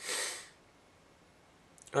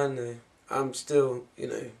 I know. I'm still,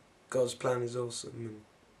 God's plan is awesome. And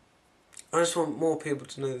I just want more people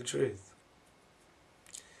to know the truth.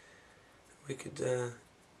 We could,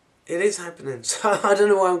 it is happening, so I don't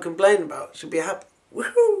know why I'm complaining about it. Should be happy.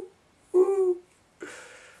 Woohoo! Woo!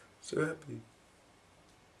 So happy.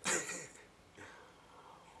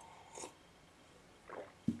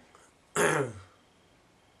 I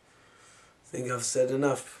think I've said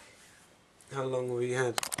enough. How long have we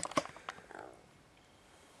had?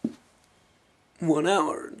 1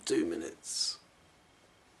 hour and 2 minutes.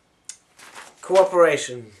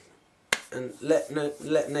 Cooperation and let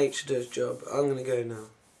nature do its job. I'm going to go now.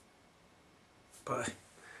 Bye.